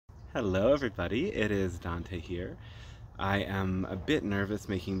Hello everybody, it is Dante here. I am a bit nervous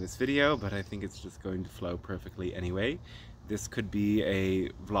making this video, but I think it's just going to flow perfectly anyway. This could be a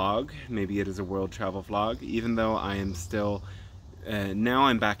vlog, maybe it is a world travel vlog, even though I am still, now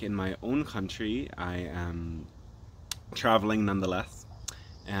I'm back in my own country, I am traveling nonetheless,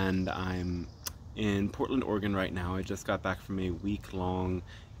 and I'm in Portland, Oregon right now. I just got back from a week-long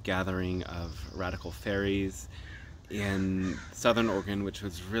gathering of radical fairies in southern Oregon, which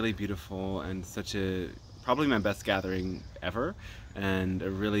was really beautiful and probably my best gathering ever, and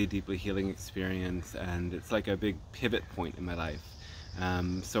a really deeply healing experience, and it's like a big pivot point in my life.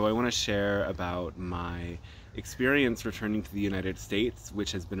 So I want to share about my experience returning to the United States,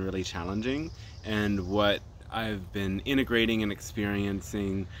 which has been really challenging, and what I've been integrating and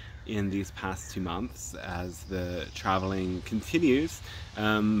experiencing in these past 2 months as the traveling continues,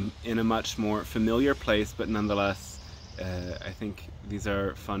 in a much more familiar place, but nonetheless I think these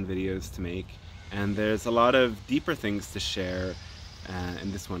are fun videos to make, and there's a lot of deeper things to share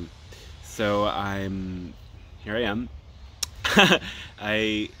in this one. So here I am.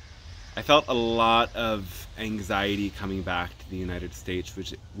 I felt a lot of anxiety coming back to the United States,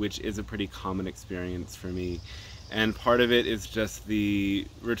 which is a pretty common experience for me. And part of it is just the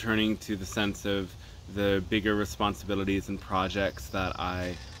returning to the sense of the bigger responsibilities and projects that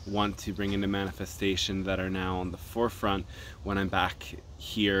I want to bring into manifestation that are now on the forefront when I'm back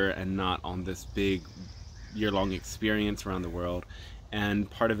here and not on this big year-long experience around the world. And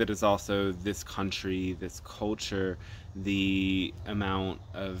part of it is also this country, this culture, the amount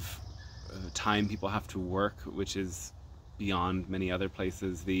of time people have to work, which is beyond many other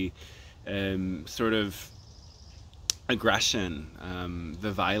places, the sort of aggression,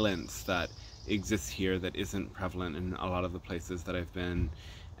 the violence that exists here that isn't prevalent in a lot of the places that I've been,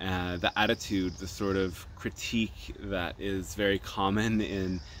 the attitude, the sort of critique that is very common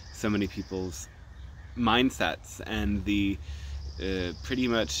in so many people's mindsets, and the pretty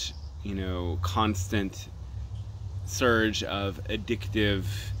much, constant surge of addictive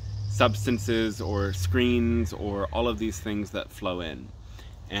substances or screens or all of these things that flow in.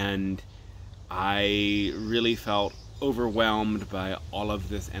 And I really felt overwhelmed by all of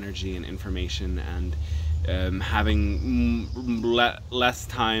this energy and information, and having less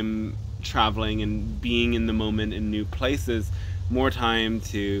time traveling and being in the moment in new places, more time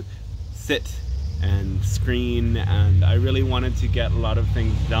to sit and screen, and I really wanted to get a lot of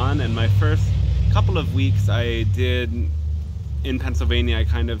things done. And my first couple of weeks I did in Pennsylvania, I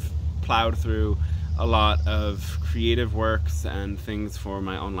kind of plowed through a lot of creative works and things for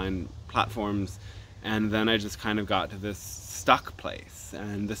my online platforms, and then I just kind of got to this stuck place,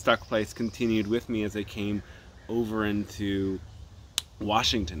 and the stuck place continued with me as I came over into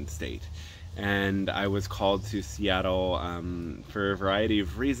Washington State. And I was called to Seattle for a variety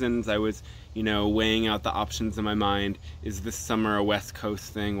of reasons. I was, weighing out the options in my mind. Is this summer a West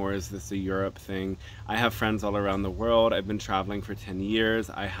Coast thing, or is this a Europe thing? I have friends all around the world. I've been traveling for 10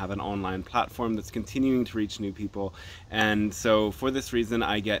 years. I have an online platform that's continuing to reach new people. And so for this reason,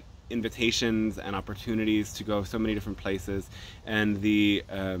 I get invitations and opportunities to go so many different places. And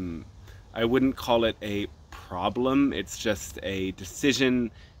I wouldn't call it a problem, it's just a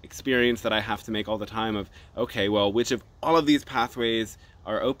decision experience that I have to make all the time of, okay, well, which of all of these pathways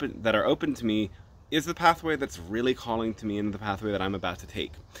are open to me is the pathway that's really calling to me, and the pathway that I'm about to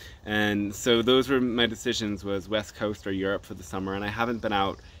take. And so those were my decisions, was West Coast or Europe for the summer. And I haven't been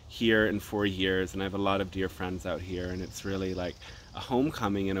out here in 4 years, and I have a lot of dear friends out here, and it's really like a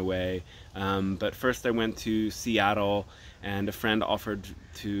homecoming in a way. But first I went to Seattle, and a friend offered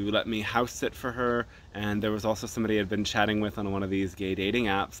to let me house sit for her, and there was also somebody I'd been chatting with on one of these gay dating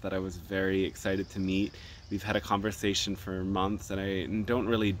apps that I was very excited to meet. We've had a conversation for months, and I don't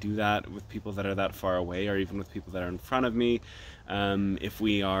really do that with people that are that far away, or even with people that are in front of me. If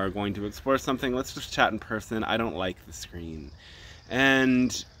we are going to explore something, let's just chat in person. I don't like the screen.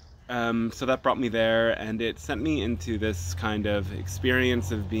 And so that brought me there, and it sent me into this kind of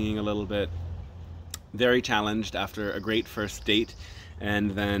experience of being a little bit very challenged after a great first date.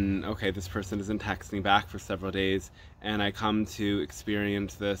 And then, okay, this person isn't texting back for several days, and I come to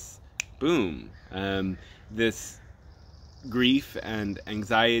experience this, boom, this grief and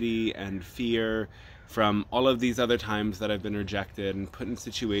anxiety and fear from all of these other times that I've been rejected and put in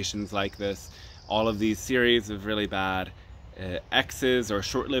situations like this, all of these series of really bad exes or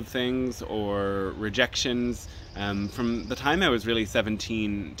short-lived things or rejections, from the time I was really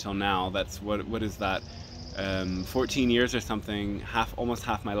 17 till now. That's what is that, 14 years or something, almost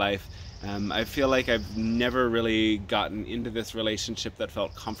half my life. I feel like I've never really gotten into this relationship that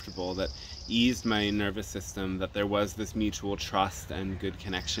felt comfortable, that eased my nervous system, that there was this mutual trust and good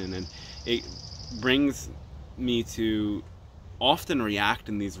connection. And it brings me to often react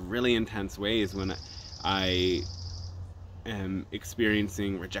in these really intense ways when I am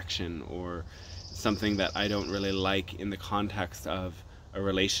experiencing rejection or something that I don't really like in the context of a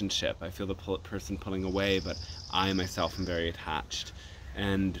relationship. I feel the person pulling away, but I myself am very attached.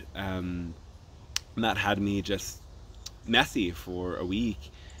 And that had me just messy for a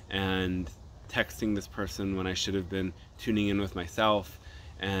week and texting this person when I should have been tuning in with myself.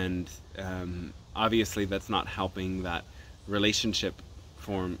 And obviously that's not helping that relationship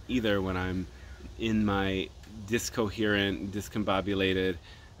form either when I'm in my discoherent, discombobulated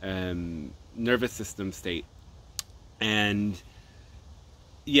nervous system state. And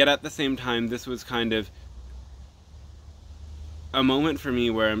yet at the same time, this was kind of a moment for me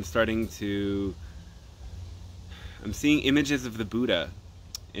where I'm seeing images of the Buddha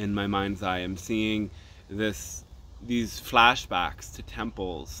in my mind's eye. I'm seeing these flashbacks to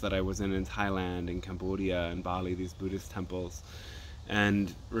temples that I was in Thailand and Cambodia and Bali, these Buddhist temples,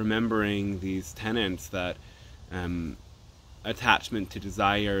 and remembering these tenets that attachment to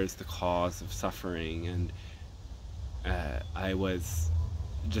desire is the cause of suffering. And I was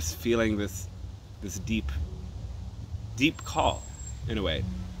just feeling this deep call in a way.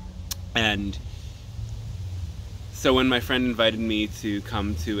 And so when my friend invited me to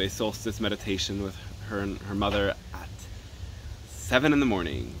come to a solstice meditation with her and her mother at 7 in the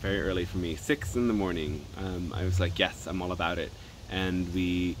morning, very early for me, 6 in the morning, I was like, yes, I'm all about it. And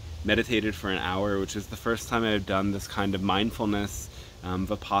we meditated for an hour, which is the first time I had done this kind of mindfulness,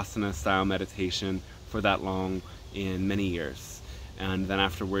 Vipassana style meditation for that long in many years. And then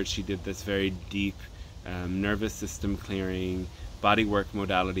afterwards she did this very deep nervous system clearing body work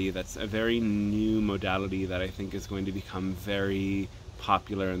modality that's a very new modality that I think is going to become very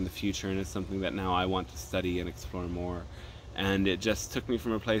popular in the future, and is something that now I want to study and explore more. And it just took me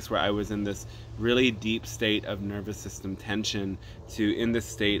from a place where I was in this really deep state of nervous system tension to in this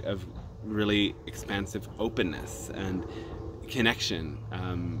state of really expansive openness and connection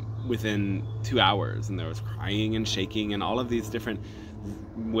within 2 hours. And there was crying and shaking and all of these different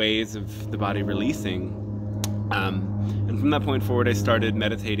ways of the body releasing. And from that point forward, I started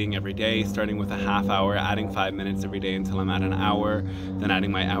meditating every day, starting with a half hour, adding 5 minutes every day until I'm at an hour, then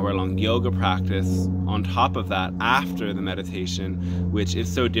adding my hour-long yoga practice on top of that after the meditation, which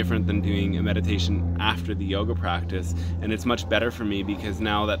is so different than doing a meditation after the yoga practice. And it's much better for me because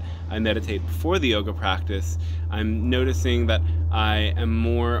now that I meditate before the yoga practice, I'm noticing that I am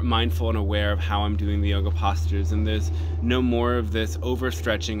more mindful and aware of how I'm doing the yoga postures, and there's no more of this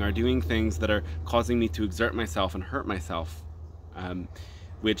overstretching or doing things that are causing me to exert myself and hurt myself,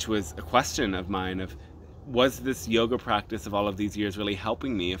 which was a question of mine of, was this yoga practice of all of these years really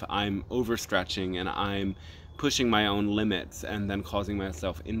helping me if I'm overstretching and I'm pushing my own limits and then causing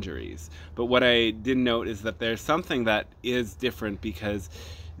myself injuries? But what I did note is that there's something that is different, because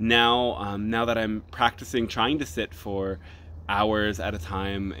now that I'm practicing trying to sit for hours at a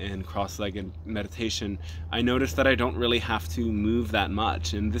time in cross-legged meditation, I notice that I don't really have to move that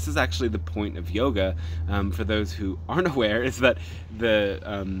much. And this is actually the point of yoga, for those who aren't aware, is that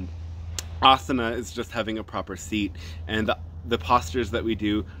the asana is just having a proper seat, and the postures that we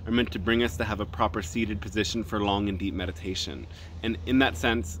do are meant to bring us to have a proper seated position for long and deep meditation. And in that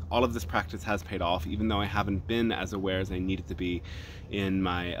sense, all of this practice has paid off, even though I haven't been as aware as I needed to be in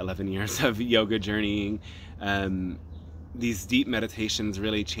my 11 years of yoga journeying. These deep meditations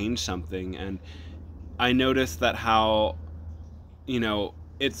really change something. And I noticed that how,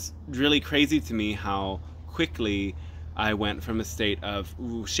 it's really crazy to me how quickly I went from a state of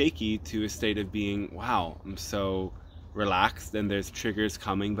shaky to a state of being, wow, I'm so relaxed and there's triggers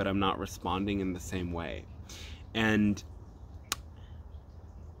coming, but I'm not responding in the same way. And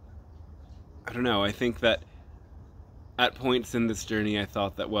I don't know, I think that at points in this journey, I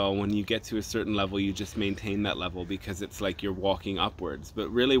thought that, well, when you get to a certain level, you just maintain that level because it's like you're walking upwards. But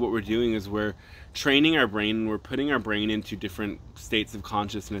really what we're doing is we're training our brain, we're putting our brain into different states of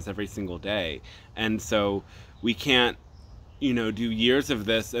consciousness every single day. And so we can't, do years of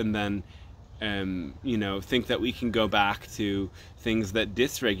this and then, think that we can go back to things that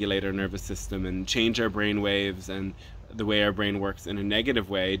dysregulate our nervous system and change our brain waves and the way our brain works in a negative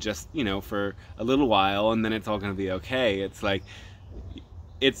way, just, for a little while, and then it's all going to be okay. It's like,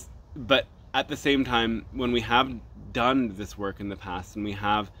 but at the same time, when we have done this work in the past and we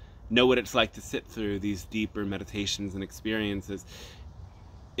know what it's like to sit through these deeper meditations and experiences,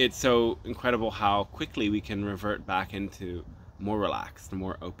 it's so incredible how quickly we can revert back into more relaxed,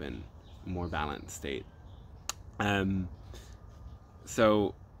 more open. more balanced state.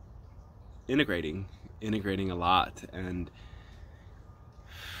 So integrating a lot, and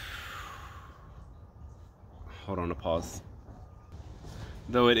hold on, a pause.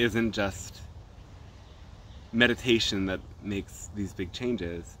 Though it isn't just meditation that makes these big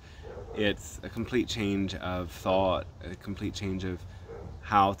changes, it's a complete change of thought, a complete change of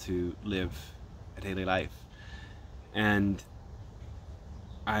how to live a daily life. And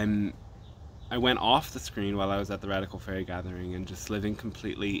I went off the screen while I was at the Radical Fairy Gathering and just living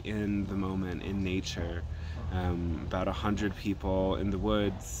completely in the moment, in nature. About 100 people in the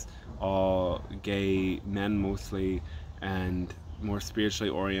woods, all gay men mostly, and more spiritually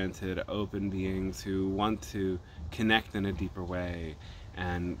oriented, open beings who want to connect in a deeper way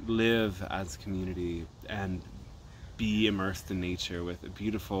and live as community and be immersed in nature, with a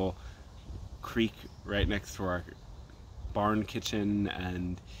beautiful creek right next to our barn kitchen,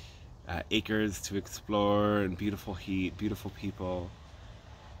 and acres to explore, and beautiful heat, beautiful people.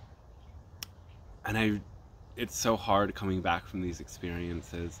 And it's so hard coming back from these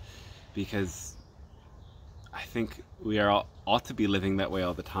experiences, because I think we ought to be living that way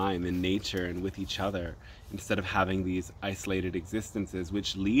all the time, in nature and with each other, instead of having these isolated existences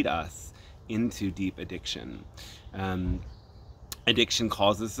which lead us into deep addiction. Addiction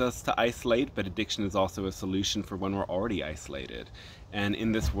causes us to isolate, but addiction is also a solution for when we're already isolated. And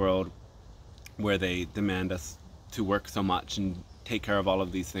in this world where they demand us to work so much and take care of all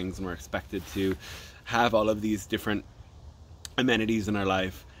of these things, and we're expected to have all of these different amenities in our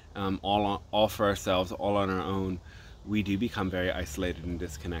life, all for ourselves, all on our own, we do become very isolated and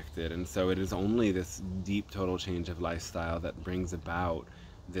disconnected. And so it is only this deep, total change of lifestyle that brings about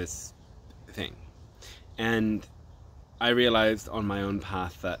this thing. And I realized on my own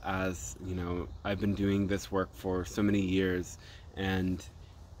path that, as you know, I've been doing this work for so many years, and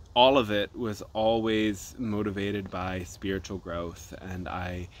all of it was always motivated by spiritual growth, and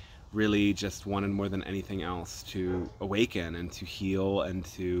I really just wanted more than anything else to awaken and to heal and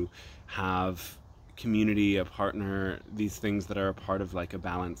to have community, a partner, these things that are a part of like a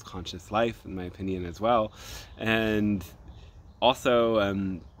balanced conscious life, in my opinion, as well. And also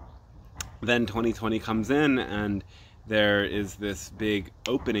then 2020 comes in, and there is this big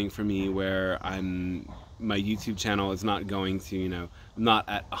opening for me where my YouTube channel is not going to, I'm not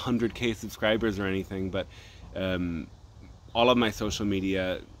at 100K subscribers or anything, but all of my social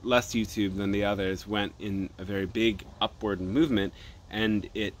media, less YouTube than the others, went in a very big upward movement, and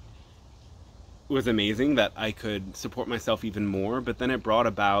it was amazing that I could support myself even more. But then it brought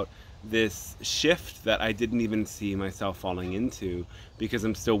about this shift that I didn't even see myself falling into, because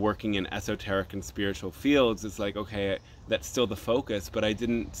I'm still working in esoteric and spiritual fields. It's like, okay, that's still the focus, but I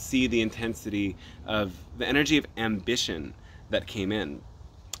didn't see the intensity of the energy of ambition that came in.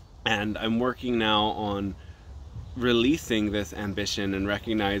 And I'm working now on releasing this ambition and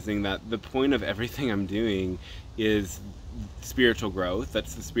recognizing that the point of everything I'm doing is spiritual growth.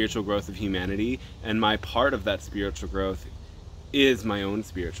 That's the spiritual growth of humanity, and my part of that spiritual growth is my own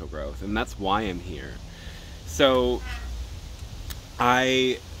spiritual growth, and that's why I'm here. So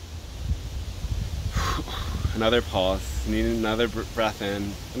another pause, need another breath in.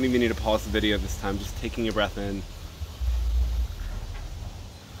 I don't even need to pause the video this time, just taking a breath in.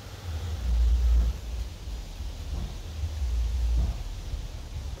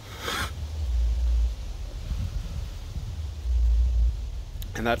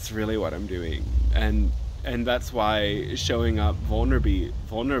 And that's really what I'm doing. And that's why showing up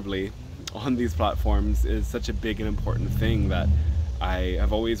vulnerably on these platforms is such a big and important thing that I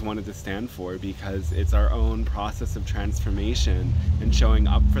have always wanted to stand for, because it's our own process of transformation, and showing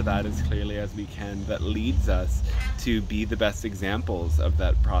up for that as clearly as we can that leads us to be the best examples of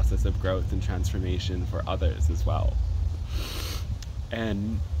that process of growth and transformation for others as well.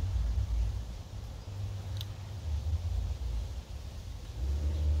 And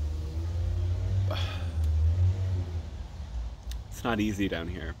it's not easy down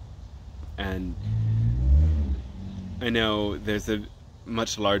here, and I know there's a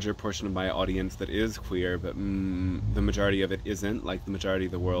much larger portion of my audience that is queer, but the majority of it isn't, like the majority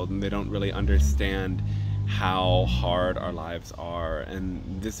of the world, and they don't really understand how hard our lives are. And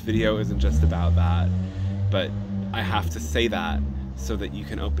this video isn't just about that, but I have to say that so that you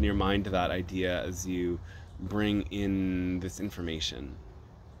can open your mind to that idea as you bring in this information.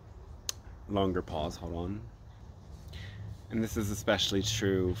 Longer pause, hold on. And this is especially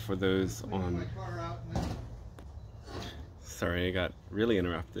true for those on... Sorry, I got really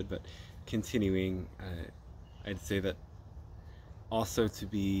interrupted, but continuing, I'd say that also to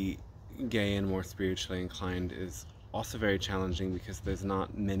be gay and more spiritually inclined is also very challenging because there's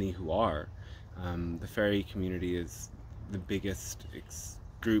not many who are. The fairy community is the biggest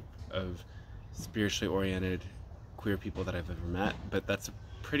group of spiritually oriented queer people that I've ever met, but that's a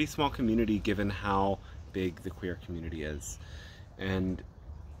pretty small community given how big the queer community is. And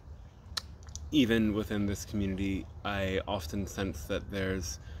even within this community, I often sense that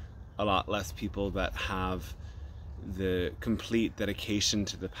there's a lot less people that have the complete dedication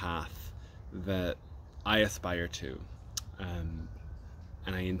to the path that I aspire to, and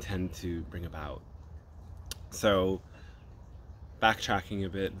I intend to bring about. So, backtracking a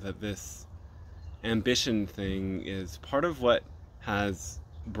bit, that this ambition thing is part of what has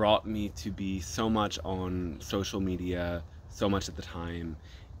brought me to be so much on social media, so much at the time,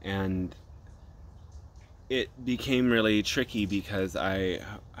 and it became really tricky because I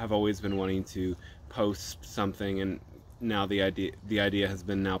have always been wanting to post something, and now the idea has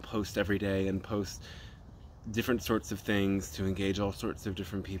been now post every day and post different sorts of things to engage all sorts of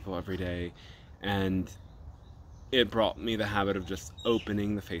different people every day. And it brought me the habit of just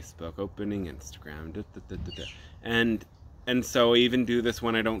opening the Facebook, opening Instagram, and so I even do this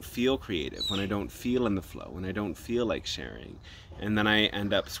when I don't feel creative, when I don't feel in the flow, when I don't feel like sharing. And then I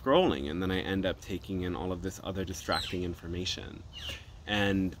end up scrolling, and then I end up taking in all of this other distracting information.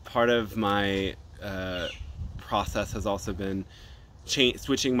 And part of my process has also been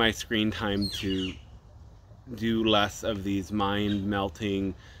switching my screen time to do less of these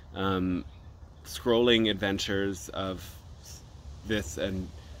mind-melting scrolling adventures of this, and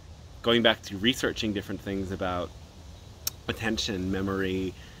going back to researching different things about attention,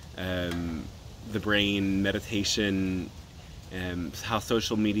 memory, the brain, meditation, how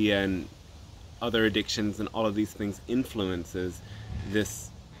social media and other addictions and all of these things influences this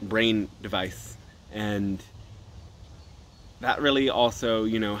brain device. And that really also,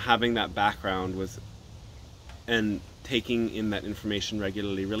 you know, having that background was, and taking in that information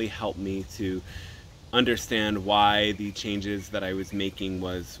regularly, really helped me to understand why the changes that I was making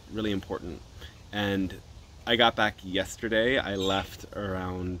was really important. And I got back yesterday. I left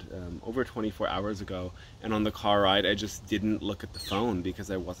around over 24 hours ago, and on the car ride I just didn't look at the phone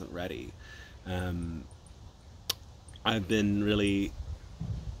because I wasn't ready. I've been really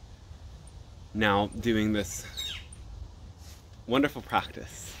now doing this wonderful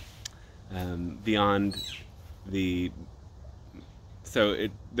practice beyond the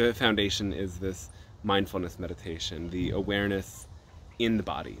the foundation is this mindfulness meditation, the awareness in the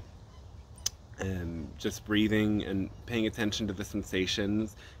body, and just breathing and paying attention to the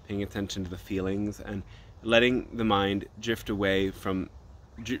sensations, paying attention to the feelings, and letting the mind drift away from,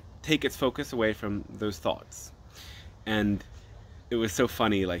 take its focus away from those thoughts. And it was so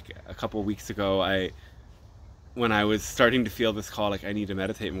funny, like a couple weeks ago, when I was starting to feel this call, like I need to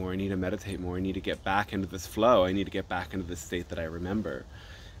meditate more, I need to meditate more, I need to get back into this flow, I need to get back into this state that I remember.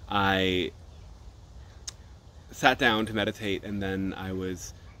 I sat down to meditate, and then I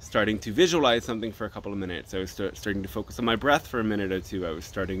was starting to visualize something for a couple of minutes. I was starting to focus on my breath for a minute or two. I was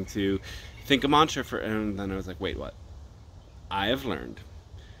starting to think a mantra and then I was like, wait, what? I have learned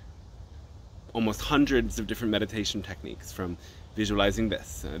almost hundreds of different meditation techniques, from visualizing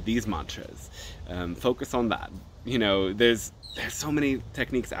this, these mantras, focus on that. You know, there's so many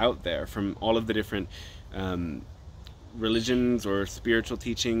techniques out there from all of the different religions or spiritual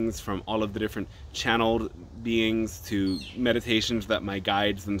teachings, from all of the different channeled beings to meditations that my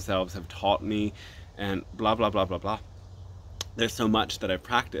guides themselves have taught me, and blah, blah, blah, blah, blah. There's so much that I've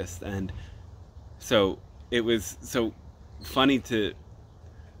practiced, and so it was so funny to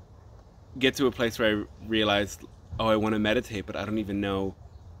get to a place where I realized, oh, I want to meditate, but I don't even know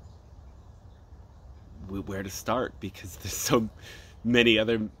where to start, because there's so many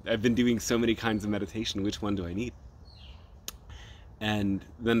other, I've been doing so many kinds of meditation, which one do I need? And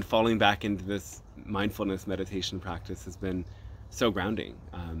then falling back into this mindfulness meditation practice has been so grounding.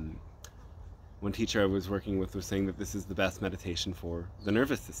 One teacher I was working with was saying that this is the best meditation for the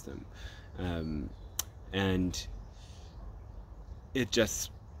nervous system. And it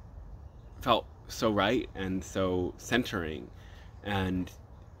just felt so right and so centering. And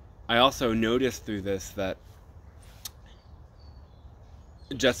I also noticed through this that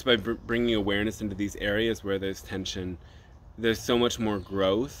just by bringing awareness into these areas where there's tension, there's so much more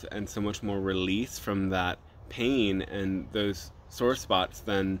growth and so much more release from that pain and those sore spots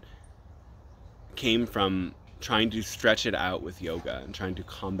than came from trying to stretch it out with yoga and trying to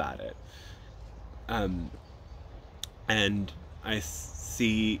combat it. And I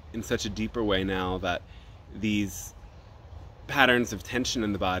see in such a deeper way now that these patterns of tension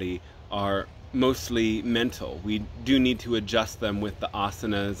in the body are mostly mental. We do need to adjust them with the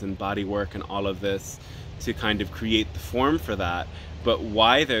asanas and body work and all of this to kind of create the form for that. But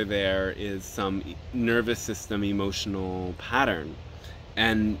why they're there is some nervous system emotional pattern.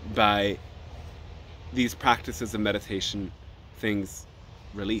 And by these practices of meditation, things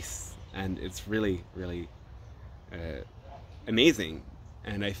release. And it's really, really amazing.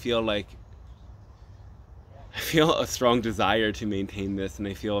 And I feel a strong desire to maintain this, and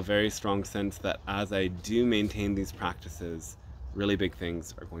I feel a very strong sense that as I do maintain these practices, really big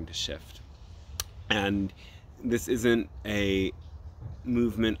things are going to shift. And this isn't a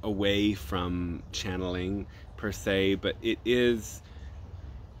movement away from channeling per se, but it is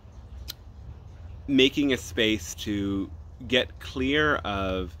making a space to get clear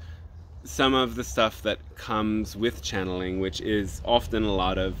of some of the stuff that comes with channeling, which is often a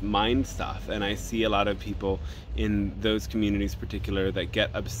lot of mind stuff. And I see a lot of people in those communities particular that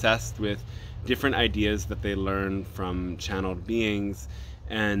get obsessed with different ideas that they learn from channeled beings.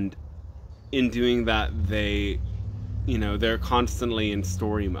 And in doing that, they're constantly in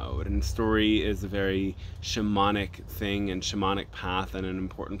story mode. And story is a very shamanic thing and shamanic path and an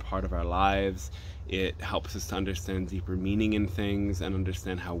important part of our lives. It helps us to understand deeper meaning in things and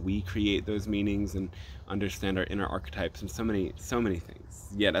understand how we create those meanings and understand our inner archetypes and so many things.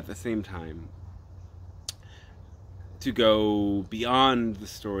 Yet at the same time, to go beyond the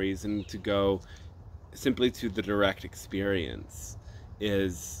stories and to go simply to the direct experience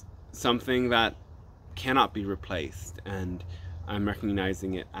is something that cannot be replaced, and I'm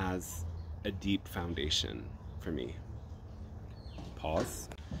recognizing it as a deep foundation for me. Pause.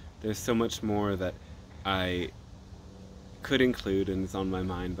 There's so much more that I could include and is on my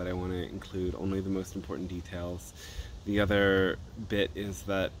mind, but I want to include only the most important details. The other bit is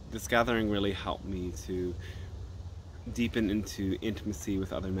that this gathering really helped me to deepen into intimacy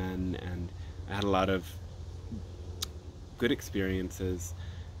with other men, and I had a lot of good experiences,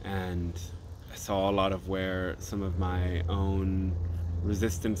 and I saw a lot of where some of my own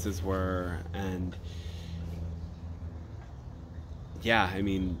resistances were. And yeah, I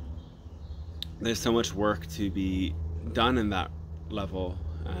mean, there's so much work to be done in that level.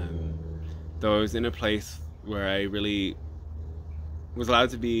 Though I was in a place where I really was allowed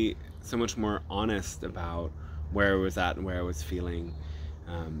to be so much more honest about where I was at and where I was feeling,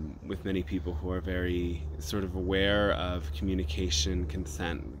 with many people who are very sort of aware of communication,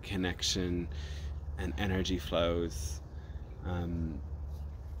 consent, connection, and energy flows.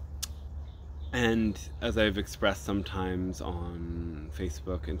 And as I've expressed sometimes on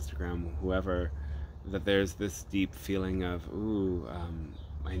Facebook, Instagram, whoever, that there's this deep feeling of,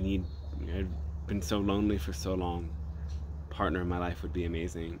 I've been so lonely for so long. Partner in my life would be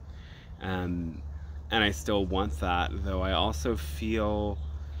amazing. And I still want that, though I also feel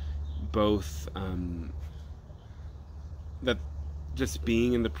both that just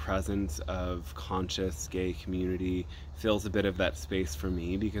being in the presence of conscious gay community fills a bit of that space for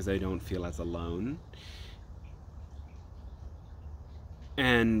me, because I don't feel as alone.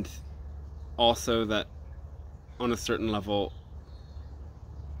 And also that on a certain level,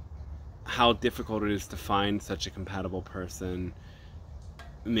 how difficult it is to find such a compatible person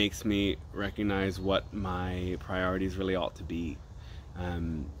makes me recognize what my priorities really ought to be.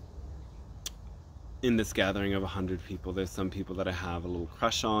 In this gathering of 100 people, there's some people that I have a little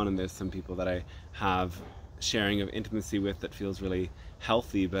crush on, and there's some people that I have sharing of intimacy with that feels really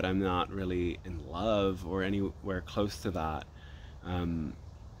healthy, but I'm not really in love or anywhere close to that. It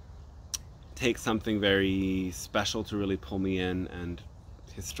takes something very special to really pull me in, and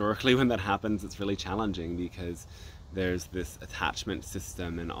historically when that happens, it's really challenging, because there's this attachment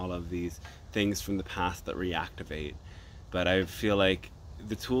system and all of these things from the past that reactivate. But I feel like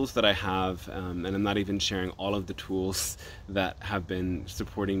the tools that I have, and I'm not even sharing all of the tools that have been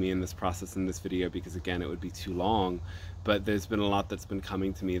supporting me in this process in this video, because again, it would be too long, but there's been a lot that's been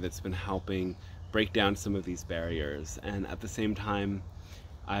coming to me that's been helping break down some of these barriers. And at the same time,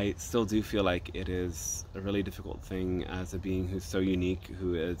 I still do feel like it is a really difficult thing as a being who's so unique,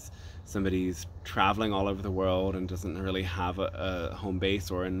 who is somebody who's traveling all over the world and doesn't really have a home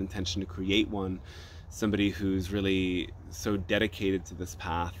base or an intention to create one, somebody who's really so dedicated to this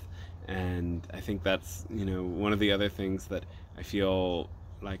path. And I think that's, one of the other things that I feel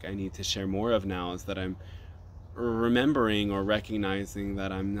like I need to share more of now, is that I'm remembering or recognizing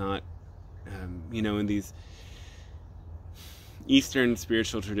that I'm not, in these Eastern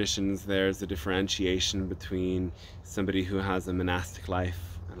spiritual traditions, there's a differentiation between somebody who has a monastic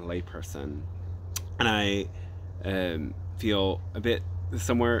life and a lay person. And I feel a bit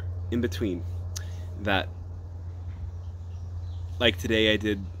somewhere in between, that like today I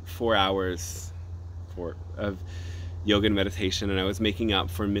did 4 hours of yoga and meditation, and I was making up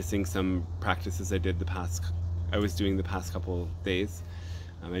for missing some practices I was doing the past couple days.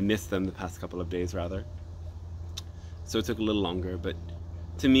 I missed them the past couple of days rather. So it took a little longer, but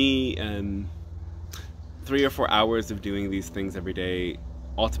to me, 3 or 4 hours of doing these things every day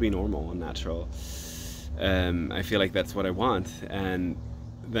ought to be normal and natural. I feel like that's what I want, and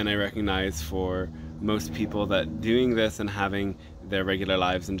then I recognize for most people that doing this and having their regular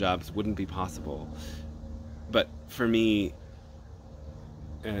lives and jobs wouldn't be possible. But for me,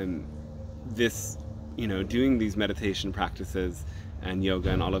 this, doing these meditation practices and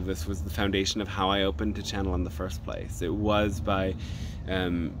yoga and all of this was the foundation of how I opened to channel in the first place. It was by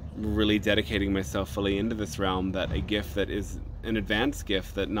really dedicating myself fully into this realm that a gift that is an advanced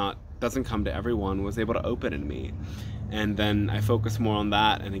gift that doesn't come to everyone was able to open in me. And then I focused more on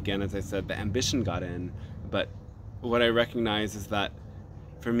that, and again, as I said, the ambition got in. But what I recognize is that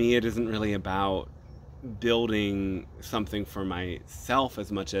for me it isn't really about building something for myself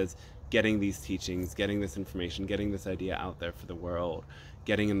as much as getting these teachings, getting this information, getting this idea out there for the world,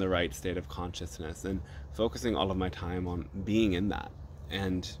 getting in the right state of consciousness, and focusing all of my time on being in that.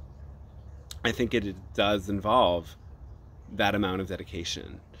 And I think it does involve that amount of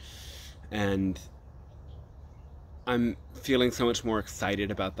dedication. And I'm feeling so much more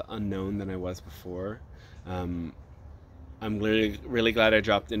excited about the unknown than I was before. I'm really glad I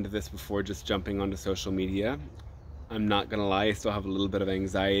dropped into this before just jumping onto social media. I'm not gonna lie, I still have a little bit of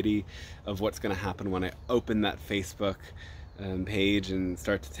anxiety of what's gonna happen when I open that Facebook page and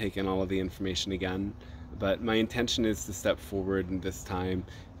start to take in all of the information again. But my intention is to step forward in this time,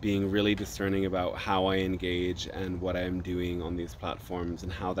 being really discerning about how I engage and what I'm doing on these platforms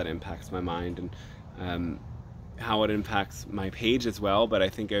and how that impacts my mind and how it impacts my page as well. But I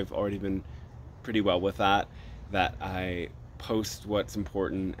think I've already been pretty well with that I post what's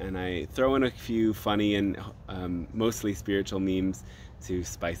important and I throw in a few funny and mostly spiritual memes to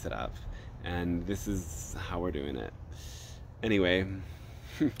spice it up. And this is how we're doing it. Anyway,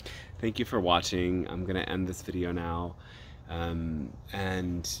 thank you for watching. I'm gonna end this video now,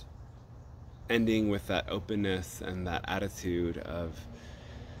 and ending with that openness and that attitude of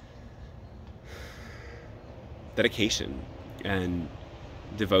dedication and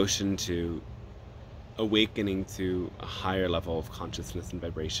devotion to awakening to a higher level of consciousness and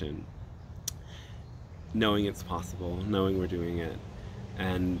vibration, knowing it's possible, knowing we're doing it,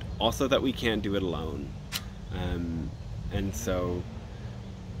 and also that we can't do it alone. And so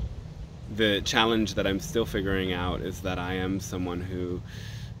the challenge that I'm still figuring out is that I am someone who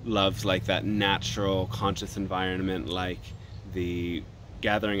loves like that natural conscious environment, like the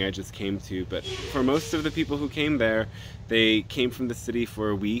gathering I just came to. But for most of the people who came there, they came from the city for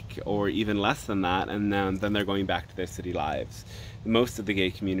a week or even less than that, and then they're going back to their city lives. Most of the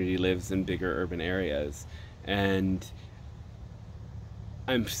gay community lives in bigger urban areas, and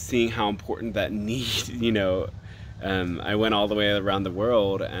I'm seeing how important that need, I went all the way around the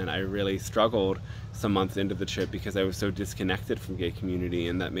world, and I really struggled some months into the trip because I was so disconnected from gay community,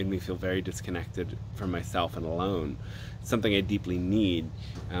 and that made me feel very disconnected from myself and alone. Something I deeply need.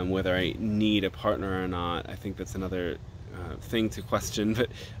 Whether I need a partner or not, I think that's another thing to question, but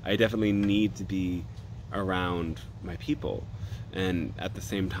I definitely need to be around my people. And at the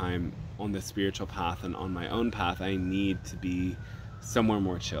same time, on the spiritual path and on my own path, I need to be somewhere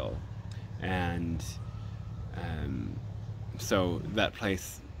more chill. And so that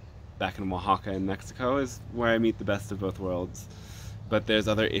place back in Oaxaca in Mexico is where I meet the best of both worlds. But there's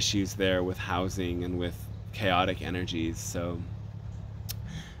other issues there with housing and with chaotic energies. So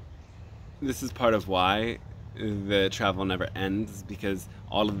this is part of why the travel never ends, because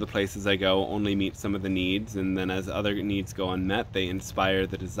all of the places I go only meet some of the needs, and then as other needs go unmet, they inspire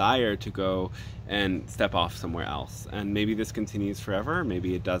the desire to go and step off somewhere else. And maybe this continues forever,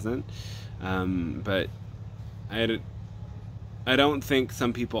 maybe it doesn't. But I don't think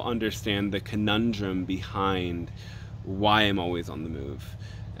some people understand the conundrum behind why I'm always on the move.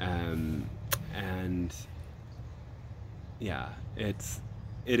 And yeah, it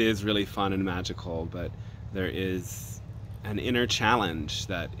is really fun and magical, but there is an inner challenge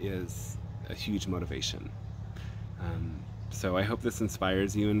that is a huge motivation. So I hope this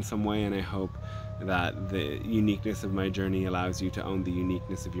inspires you in some way, and I hope that the uniqueness of my journey allows you to own the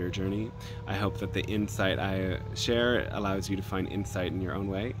uniqueness of your journey. I hope that the insight I share allows you to find insight in your own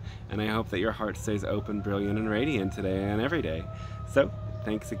way, and I hope that your heart stays open, brilliant, and radiant today and every day. So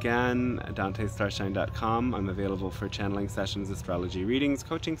thanks again. DanteStarshine.com. I'm available for channeling sessions, astrology readings,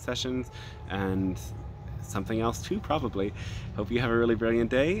 coaching sessions, and something else too, probably. Hope you have a really brilliant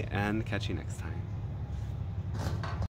day, and catch you next time.